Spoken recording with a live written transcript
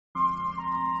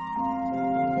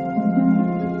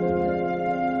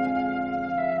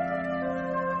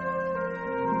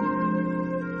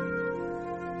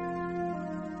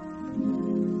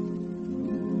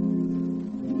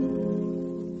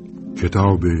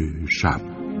کتاب شب.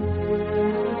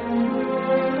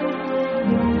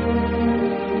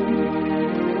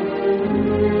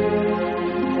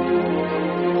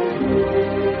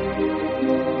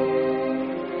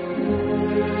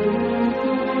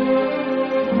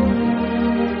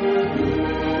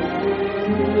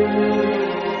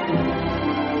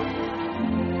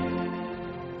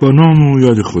 با نام و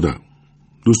یاد خدا.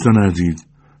 دوستان عزیز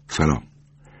سلام.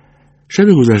 شب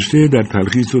گذشته در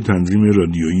تلخیص و تنظیم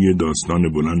رادیویی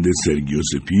داستان بلند سرگیوس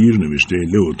پیر نوشته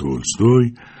لئو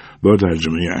تولستوی با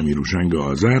ترجمه امیرهوشنگ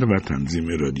آذر و تنظیم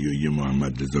رادیویی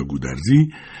محمد رضا گودرزی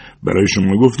برای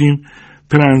شما گفتیم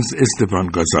پرنس استفان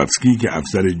کاساتسکی که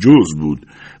افسر جوز بود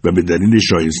و به دلیل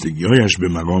شایستگی‌هایش به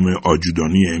مقام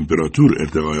آجودانی امپراتور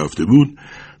ارتقا یافته بود،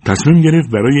 تصمیم گرفت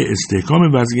برای استحکام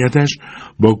وضعیتش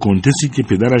با کنتسی که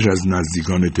پدرش از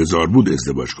نزدیکان تزار بود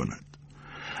ازدواج کند.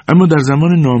 اما در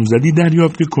زمان نامزدی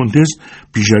دریافت که کنتس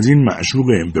پیش از این معشوق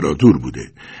امپراتور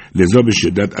بوده، لذا به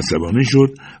شدت عصبانی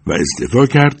شد و استعفا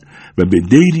کرد و به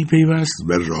دیری پیوست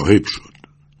و راهب شد.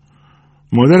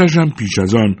 مادرش هم پیش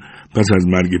از آن پس از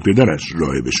مرگ پدرش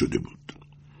راهبه شده بود.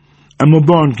 اما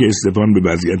با آنکه استفان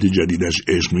به وضعیت جدیدش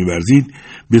عشق می‌ورزید،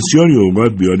 بسیاری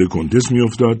اوقات به یاد کنتس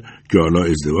می‌افتاد که حالا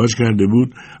ازدواج کرده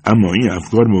بود، اما این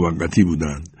افکار موقتی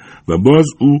بودند و باز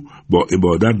او با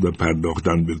عبادت و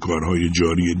پرداختن به کارهای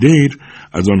جاری دیر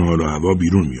از آن حال و هوا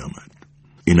بیرون می‌آمد.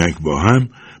 اینک با هم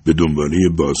به دنباله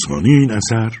بازخوانی این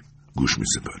اثر گوش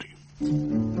می‌سپاریم.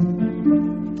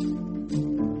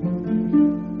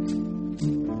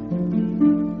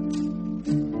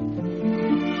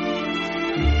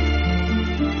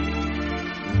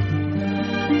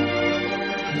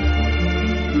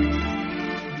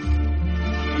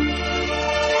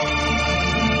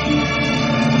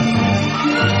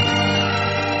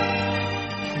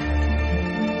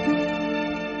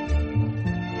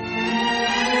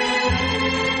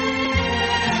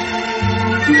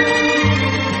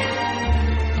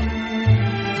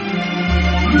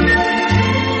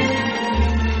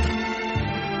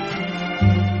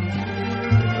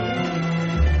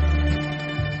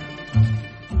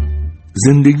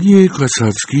 زندگی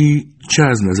کاساتسکی چه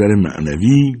از نظر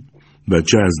معنوی و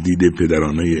چه از دید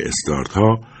پدرانه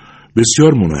استارت‌ها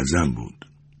بسیار منظم بود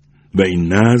و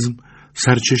این نظم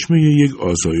سرچشمه یک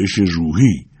آسایش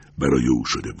روحی برای او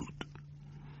شده بود.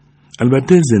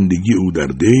 البته زندگی او در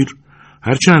دیر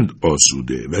هرچند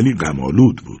آسوده ولی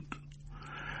غم‌آلود بود.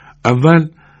 اول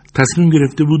تصمیم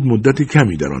گرفته بود مدت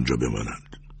کمی در آنجا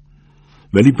بماند،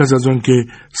 ولی پس از آن که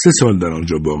 3 سال در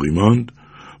آنجا باقی ماند،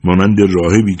 مانند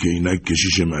راهبی که اینک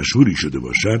کشیش مشهوری شده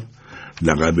باشد،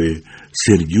 لقب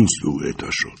سرگیوس به او اعطا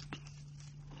شد.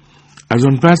 از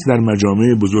آن پس در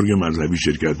مجامع بزرگ مذهبی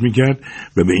شرکت می‌کرد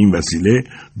و به این وسیله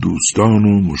دوستان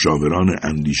و مشاوران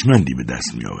اندیشمندی به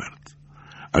دست می‌آورد.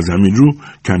 از همین رو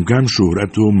کم کم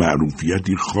شهرت و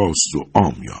معروفیتی خاص و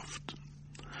عام یافت.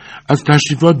 از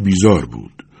تشریفات بیزار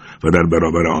بود و در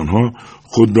برابر آنها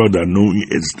خود را در نوعی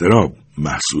اضطراب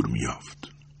محصور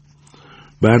می‌یافت.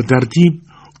 بر ترتیب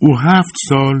او 7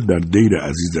 سال در دیر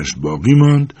عزیزش باقی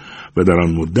ماند و در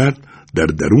آن مدت در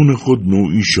درون خود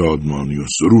نوعی شادمانی و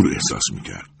سرور احساس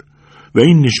می‌کرد و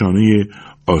این نشانه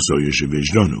آسایش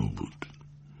وجدان او بود.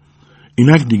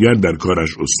 اینک دیگر در کارش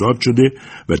استاد شده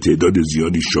و تعداد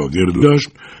زیادی شاگرد داشت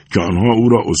که آنها او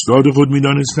را استاد خود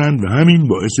می‌دانستند و همین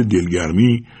باعث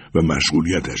دلگرمی و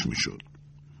مشغولیتش می‌شد.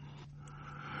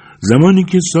 زمانی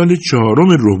که سال 4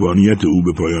 رهبانیت او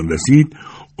به پایان رسید،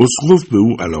 اسقف به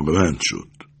او علاقه‌مند شد.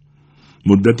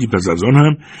 مدتی پس از آن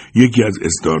هم یکی از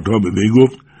استارت‌ها به وی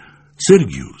گفت: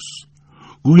 سرگیوس،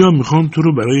 گویا میخوام تو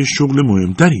رو برای شغل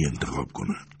مهمتری انتخاب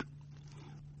کنند.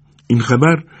 این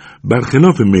خبر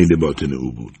برخلاف میل باطن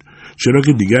او بود، چرا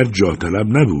که دیگر جاه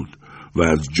طلب نبود و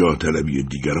از جاه طلبی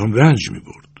دیگران رنج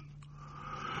میبرد.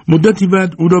 مدتی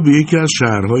بعد او را به یکی از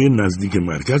شهرهای نزدیک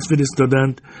مرکز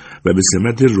فرستادند و به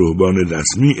سمت رهبان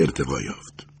رسمی ارتقا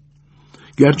یافت.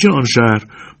 گرچه آن شهر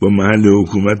با محل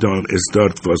حکومت آن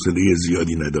استارت فاصله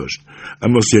زیادی نداشت،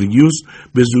 اما سرگیوس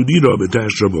به زودی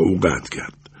رابطه‌اش را با او قطع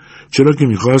کرد، چرا که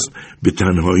می‌خواست به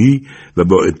تنهایی و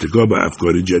با اتکا به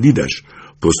افکار جدیدش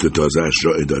پست تازه‌اش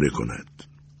را اداره کند.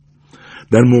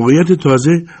 در موقعیت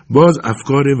تازه باز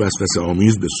افکار وسوسه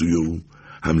آمیز به سوی او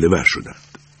حمله ور شدند.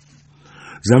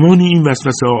 زمانی این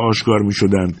وسوسه ها آشکار می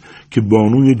شدند که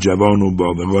بانوی جوان و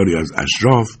باوقاری از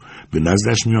اشراف به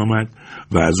نزدش می آمد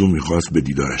و از او می خواست به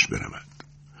دیدارش برود.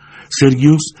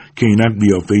 سرگیوس که اینک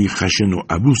قیافه‌ای خشن و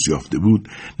عبوس یافته بود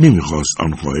نمی خواست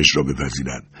آن خواهش را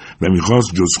بپذیرد و می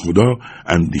خواست جز خدا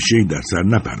اندیشه‌ای در سر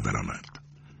نپروراند.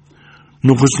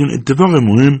 نخستین اتفاق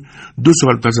مهم 2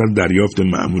 سال پس از دریافت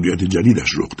مأموریت جدیدش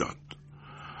رخ داد.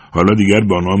 حالا دیگر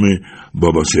با نام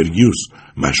بابا سرگیوس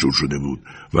مشهور شده بود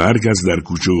و هر کس در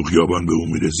کوچه و خیابان به او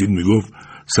می‌رسید میگفت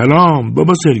سلام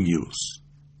بابا سرگیوس.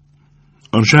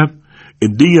 آن شب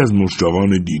عده‌ای از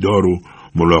مشتاقان دیدار و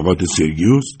ملاقات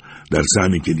سرگیوس در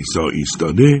صحن کلیسا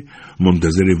ایستاده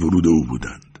منتظر ورود او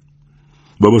بودند.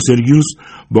 بابا سرگیوس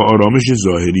با آرامش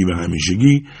ظاهری و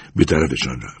همیشگی به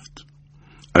طرفشان رفت.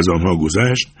 از آنها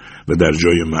گذشت و در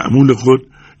جای معمول خود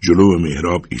جلو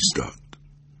محراب ایستاد.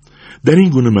 در این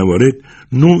گونه موارد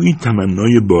نوعی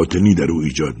تمنای باطنی در او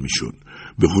ایجاد می‌شد،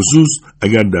 به خصوص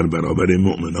اگر در برابر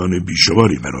مؤمنان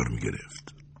بیشماری قرار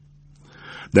می‌گرفت.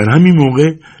 در همین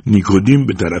موقع نیکودیم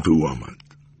به طرف او آمد.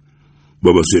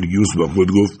 بابا سرگیوس با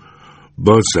خود گفت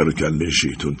باز سر و کله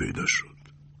شیطان پیدا شد.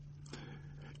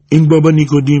 این بابا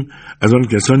نیکودیم از آن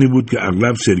کسانی بود که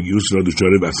اغلب سرگیوس را دچار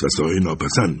وسوسه‌های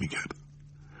ناپسند می‌کرد.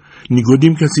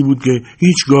 نیکودیم کسی بود که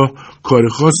هیچگاه کار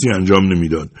خاصی انجام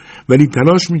نمیداد، ولی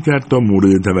تلاش میکرد تا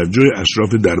مورد توجه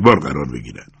اشراف دربار قرار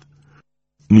بگیرد.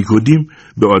 نیکودیم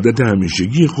به عادت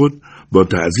همیشگی خود با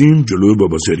تعظیم جلوی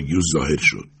بابا سرگیوس ظاهر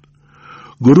شد.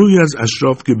 گروهی از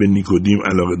اشراف که به نیکودیم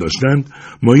علاقه داشتند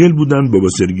مایل بودند بابا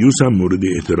سرگیوس هم مورد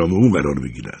احترام او قرار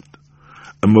بگیرد.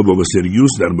 اما بابا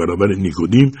سرگیوس در برابر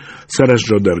نیکودیم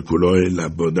سرش را در کلاه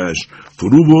لباده‌اش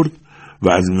فرو برد و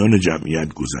از میان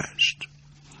جمعیت گذشت.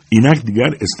 اینک دیگر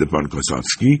استپان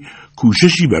کاساتسکی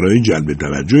کوششی برای جلب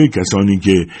توجه کسانی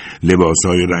که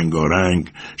لباسهای رنگارنگ،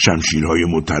 شمشیرهای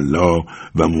مطلا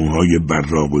و موهای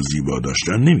براق و زیبا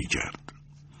داشتن نمی کرد.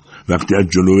 وقتی از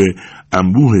جلو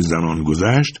انبوه زنان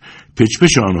گذشت،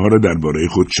 پچپش آنها را درباره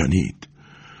خود شنید.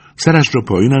 سرش را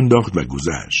پایین انداخت و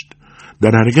گذشت.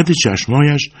 در حرکت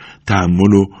چشمایش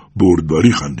تأمل و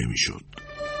بردباری خوانده می شد.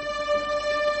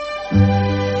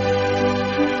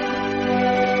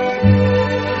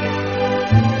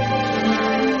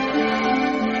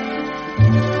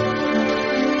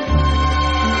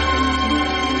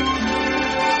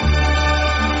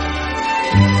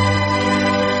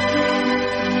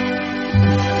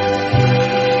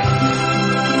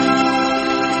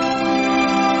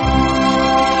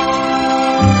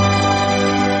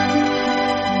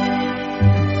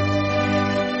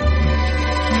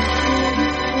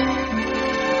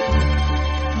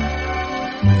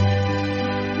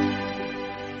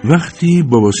 وقتی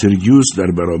بابا سرگیوس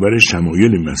در برابر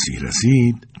شمایل مسیح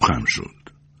رسید، خم شد.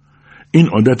 این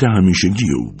عادت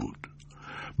همیشگی او بود.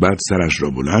 بعد سرش را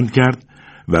بلند کرد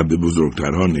و به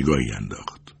بزرگترها نگاهی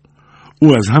انداخت.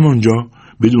 او از همانجا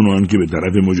بدون آنکه به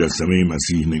طرف مجسمه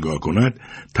مسیح نگاه کند،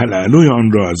 تلالوی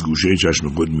آن را از گوشه چشم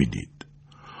خود می‌دید.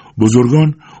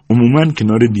 بزرگان عموماً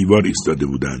کنار دیوار ایستاده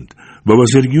بودند. بابا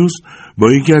سرگیوس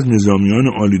با یکی از نظامیان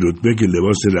عالی رتبه که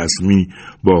لباس رسمی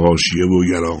با حاشیه و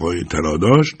یراق‌های طلا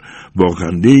داشت، با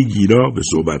خنده گیرا به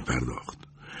صحبت پرداخت.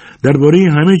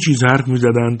 درباره همه چیز حرف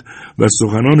می‌زدند و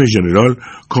سخنان ژنرال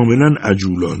کاملاً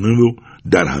عجولانه و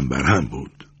درهم برهم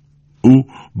بود. او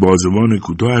بازوان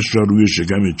کوتاهش را روی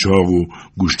شکم چاق و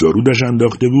گوشتارودش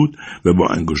انداخته بود و با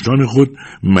انگشتان خود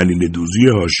ملیل دوزی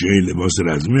حاشیه لباس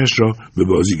رسمیش را به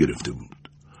بازی گرفته بود.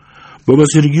 بابا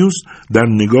سرگیوس در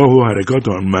نگاه و حرکات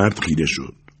آن مرد خیره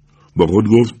شد. با خود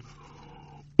گفت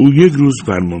او یک روز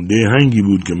فرمانده هنگی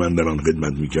بود که من در آن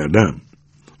خدمت می‌کردم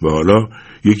و حالا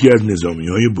یکی از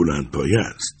نظامی‌های بلندپایه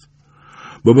است.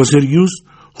 بابا سرگیوس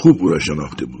خوب او را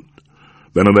شناخته بود.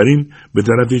 بنابراین به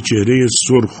طرف چهره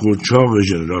سرخ و چاق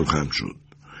ژنرال خم شد.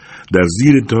 در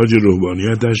زیر تاج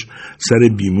روحانیتش سر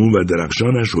بیمو و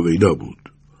درخشانش هویدا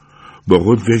بود. با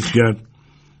خود فکر کرد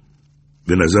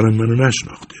به نظرم منو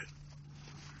نشناخته.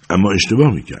 اما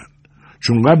اشتباه میکرد،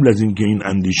 چون قبل از اینکه این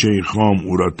اندیشه خام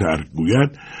او را ترک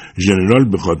گوید، ژنرال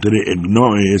به خاطر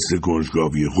اقناع حس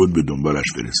کنجکاوی خود به دنبالش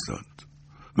فرستاد.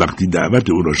 وقتی دعوت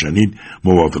او را شنید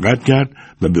موافقت کرد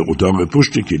و به اتاق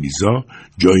پشت کلیسا،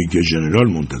 جایی که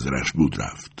ژنرال منتظرش بود،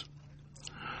 رفت.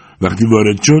 وقتی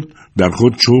وارد شد در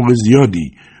خود شوق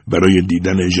زیادی برای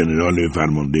دیدن ژنرال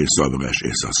فرمانده سابقش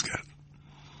احساس کرد.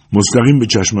 مستقیم به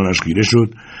چشمانش خیره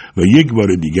شد و یک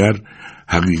بار دیگر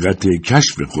حقیقت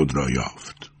کشف خود را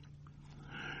یافت.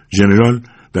 ژنرال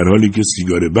در حالی که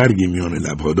سیگار برگی میان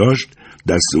لبها داشت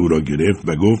دست او را گرفت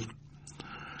و گفت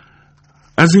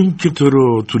از این که تو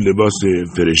رو تو لباس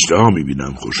فرشته ها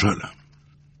میبینم خوشحالم.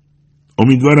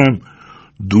 امیدوارم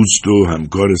دوست و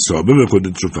همکار سابق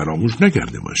خودت رو فراموش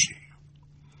نکرده باشی.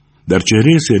 در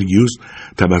چهره سرگیوس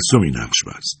تبسمی نقش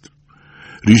بست.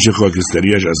 ریش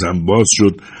خاکستریش از هم باز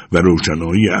شد و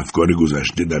روشنایی افکار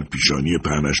گذشته در پیشانی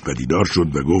پهنش پدیدار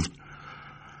شد و گفت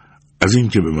از این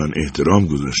که به من احترام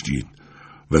گذاشتید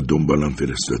و دنبالم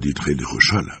فرستادید خیلی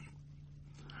خوشحالم.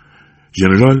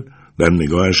 ژنرال در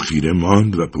نگاهش خیره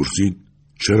ماند و پرسید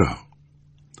چرا؟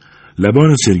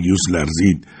 لبان سرگیوس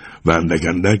لرزید و اندک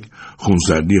اندک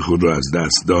خونسردی خود را از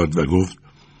دست داد و گفت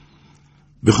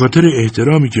به خاطر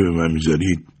احترامی که به من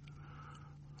میذارید،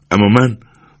 اما من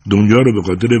دنیا رو به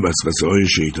خاطر وسوسه‌های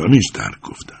شیطانیش ترک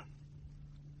گفتم.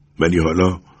 ولی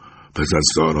حالا پس از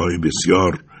سالهای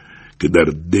بسیار که در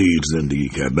دیر زندگی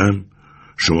کردم،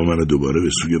 شما من دوباره به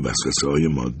سوی وسوسه‌های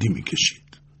مادی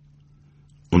میکشید.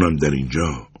 اونم در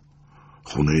اینجا،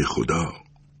 خونه خدا.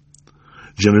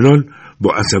 ژنرال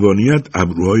با عصبانیت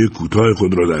ابروهای کوتاه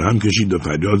خود را در هم کشید و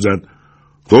فریاد زد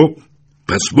خب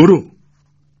پس برو.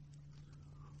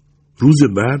 روز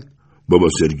بعد بابا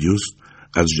سرگیوس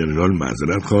از ژنرال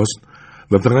معذرت خواست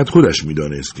و فقط خودش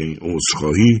میدانست که این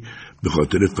عذرخواهی به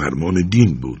خاطر فرمان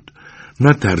دین بود،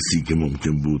 نه ترسی که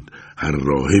ممکن بود هر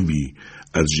راهبی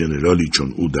از ژنرالی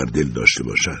چون او در دل داشته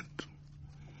باشد.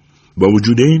 با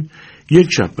وجود این، یک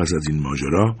شب پس از این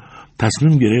ماجرا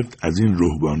تصمیم گرفت از این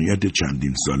روحانیت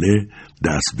چندین ساله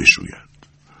دست بشوید.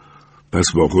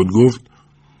 پس با خود گفت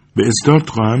به استارت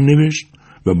خواهم نوشت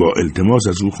و با التماس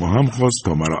از او خواهم خواست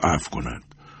تا مرا عفو کند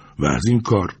و از این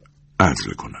کار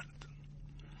عزل کند.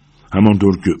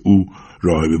 همانطور که او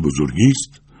راهب بزرگی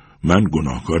است، من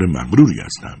گناهکار مغروری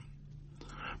هستم.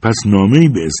 پس نامه‌ای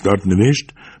به استارت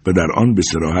نوشت و در آن به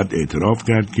صراحت اعتراف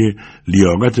کرد که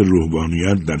لیاقت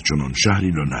روحانیت در چنان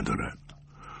شهری را ندارد.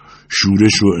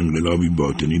 شورش و انقلابی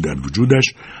باطنی در وجودش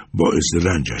باعث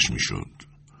رنجش میشد.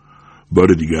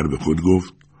 بار دیگر به خود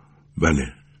گفت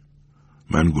بله،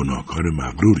 من گناهکار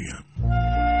مغروریم.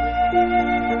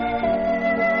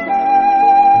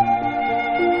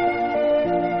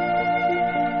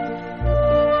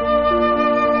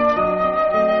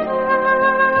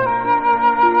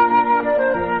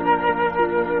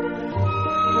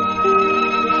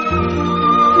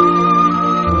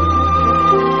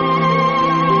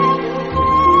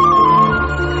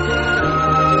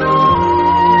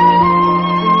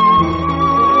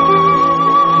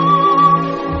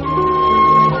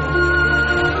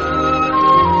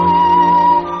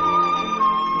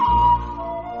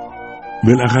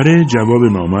 بالاخره جواب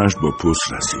نامه‌اش با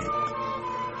پست رسید.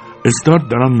 استارت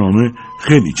در آن نامه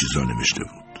خیلی چیزا نوشته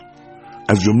بود.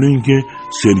 از جمله اینکه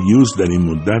سرگیوس در این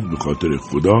مدت به خاطر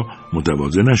خدا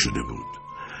متواضع نشده بود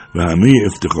و همه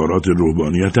افتخارات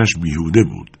روحانیتش بیهوده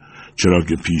بود، چرا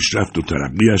که پیشرفت و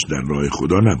ترقیش در راه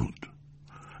خدا نبود.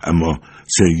 اما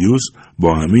سرگیوس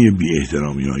با همه بی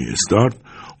احترامی‌های استارت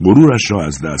غرورش را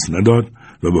از دست نداد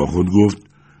و با خود گفت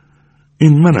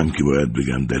این منم که باید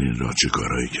بگم در این راه چه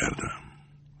کارهایی کردم.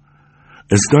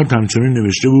 استارت همچنین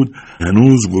نوشته بود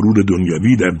هنوز غرور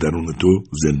دنیوی در درون تو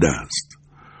زنده است.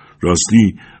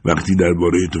 راستی وقتی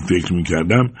درباره تو فکر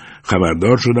می‌کردم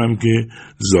خبردار شدم که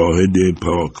زاهد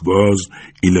پاکباز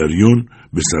ایلاریون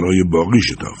به سرای باقی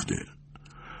شتافته.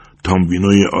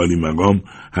 تامبینوی عالی مقام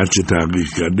هرچه تحقیق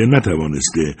کرده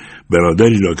نتوانسته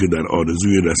برادری را که در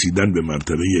آرزوی رسیدن به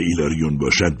مرتبه ایلاریون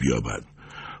باشد بیابد.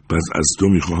 پس از تو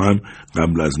می‌خواهم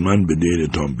قبل از من به دیر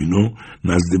تامبینو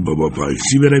نزد بابا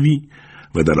پایسی بروی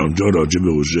و در آنجا راجع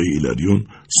به حجره ایلاریون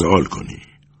سوال کنی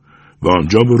و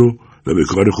آنجا برو و به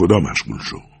کار خدا مشغول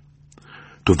شو.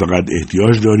 تو فقط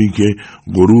احتیاج داری که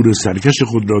غرور سرکش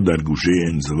خود را در گوشه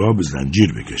انزوا به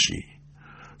زنجیر بکشی.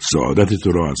 سعادت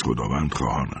تو را از خداوند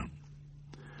خواهانم.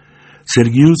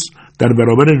 سرگیوس در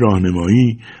برابر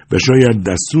راهنمایی و شاید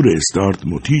دستور استارت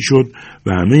مطیع شد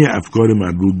و همه افکار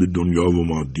مربوط به دنیا و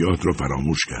مادیات را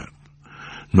فراموش کرد.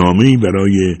 نامه‌ای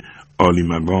برای عالی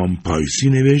مقام پایسی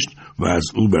نوشت و از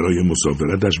او برای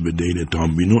مسافرتش به دیر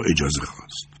تامبینو اجازه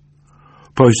خواست.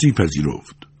 پایسی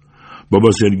پذیرفت.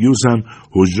 بابا سرگیوس هم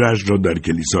حجره‌اش را در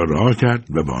کلیسا رها کرد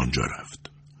و به آنجا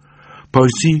رفت.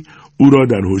 پایسی او را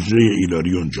در حجره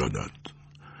ایلاریون جا داد.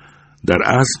 در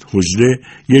اصل حجره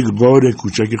یک غار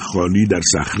کوچک خالی در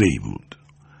صخره‌ای بود.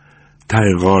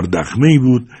 ته غار دخمه‌ای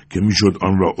بود که میشد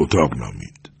آن را اتاق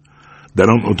نامید.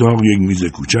 در آن اتاق یک میز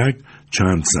کوچک،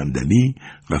 چند صندلی،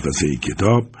 قفسه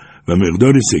کتاب و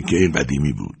مقدار سکه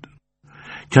قدیمی بود.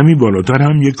 کمی بالاتر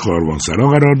هم یک کاروانسرا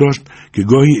قرار داشت که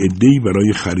گاهی عده‌ای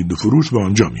برای خرید و فروش به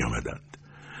آنجا می آمدند.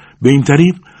 به این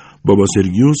طریق بابا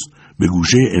سرگیوس به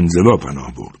گوشه انزوا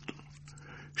پناه برد.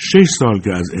 6 سال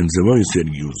که از انزوای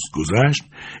سرگیوس گذشت،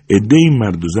 عده‌ای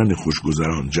مرد و زن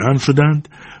خوشگذران جمع شدند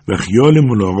و خیال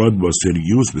ملاقات با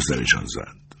سرگیوس به سرشان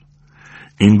زد.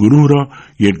 این گروه را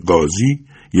یک قاضی،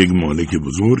 یک مالک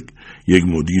بزرگ، یک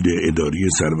مدیر اداری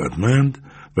ثروتمند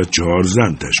و 4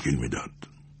 زن تشکیل میداد.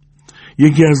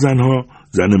 یکی از زنها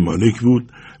زن مالک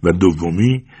بود و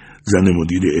دومی زن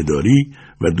مدیر اداری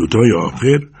و دوتای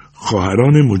آخر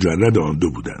خواهران مجرد آن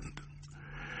دو بودند.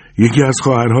 یکی از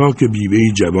خواهرها که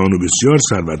بیوه‌ای جوان و بسیار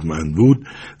ثروتمند بود،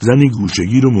 زنی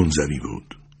گوشه‌گیر و منزوی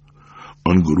بود.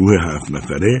 آن گروه 7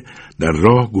 نفره در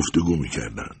راه گفتگو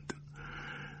می‌کردند.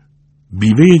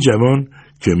 بیوه جوان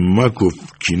که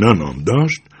ماکوفکینا نام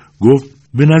داشت گفت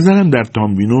به نظرم در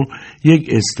تامبینو یک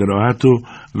استراحت و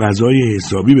غذای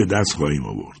حسابی به دست خواهیم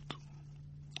آورد.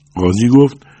 قاضی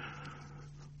گفت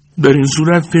در این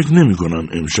صورت فکر نمی کنم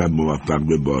امشب موفق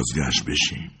به بازگشت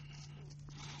بشیم.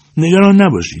 نگران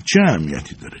نباشید، چه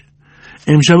اهمیتی داره؟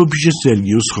 امشب و پیش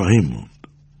سرگیوس خواهیم موند.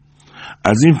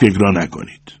 از این فکر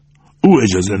نکنید، او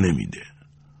اجازه نمیده.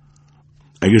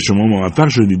 اگه شما موفق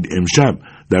شدید امشب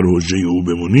در حجره او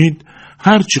بمونید،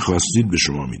 هر چی خواستید به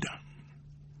شما میدم.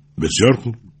 بسیار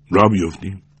خوب، راه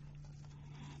بیفتیم.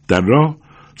 در راه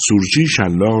سورچی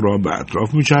شلاق را به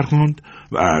اطراف میچرخاند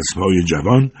و اسبهای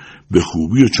جوان به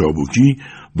خوبی و چابکی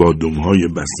با دمهای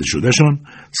بسته شدهشان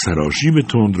سراشیب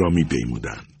تند را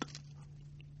میپیمودند.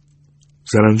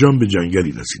 سرانجام به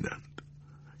جنگلی رسیدند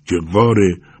که غار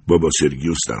بابا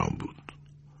سرگیوس در آن بود.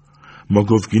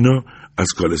 ماکوفکینا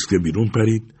از کالسکه بیرون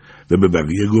پرید و به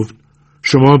بقیه گفت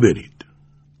شما برید.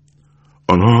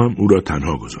 آنها هم او را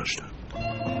تنها گذاشتند.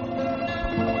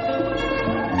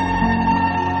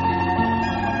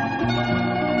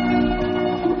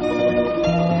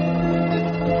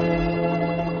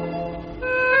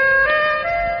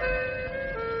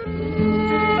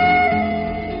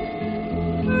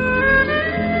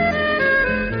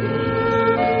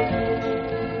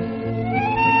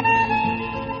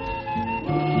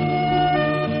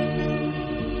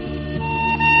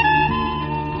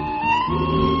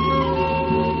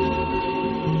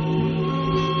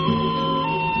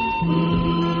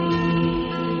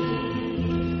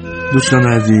 دوستان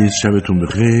عزیز، شبتون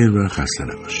بخیر و خسته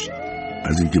نباشید.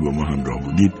 از اینکه با ما همراه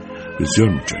بودید بسیار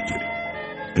متشکرم.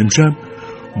 امشب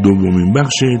دومین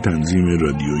بخش تنظیم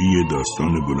رادیویی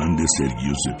داستان بلند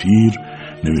سرگیوس پیر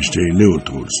نوشته لئو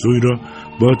تولستوی را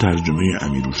با ترجمه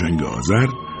امیرهوشنگ آذر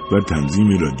و تنظیم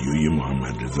رادیویی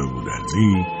محمد رضا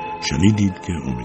گودرزی شنیدید که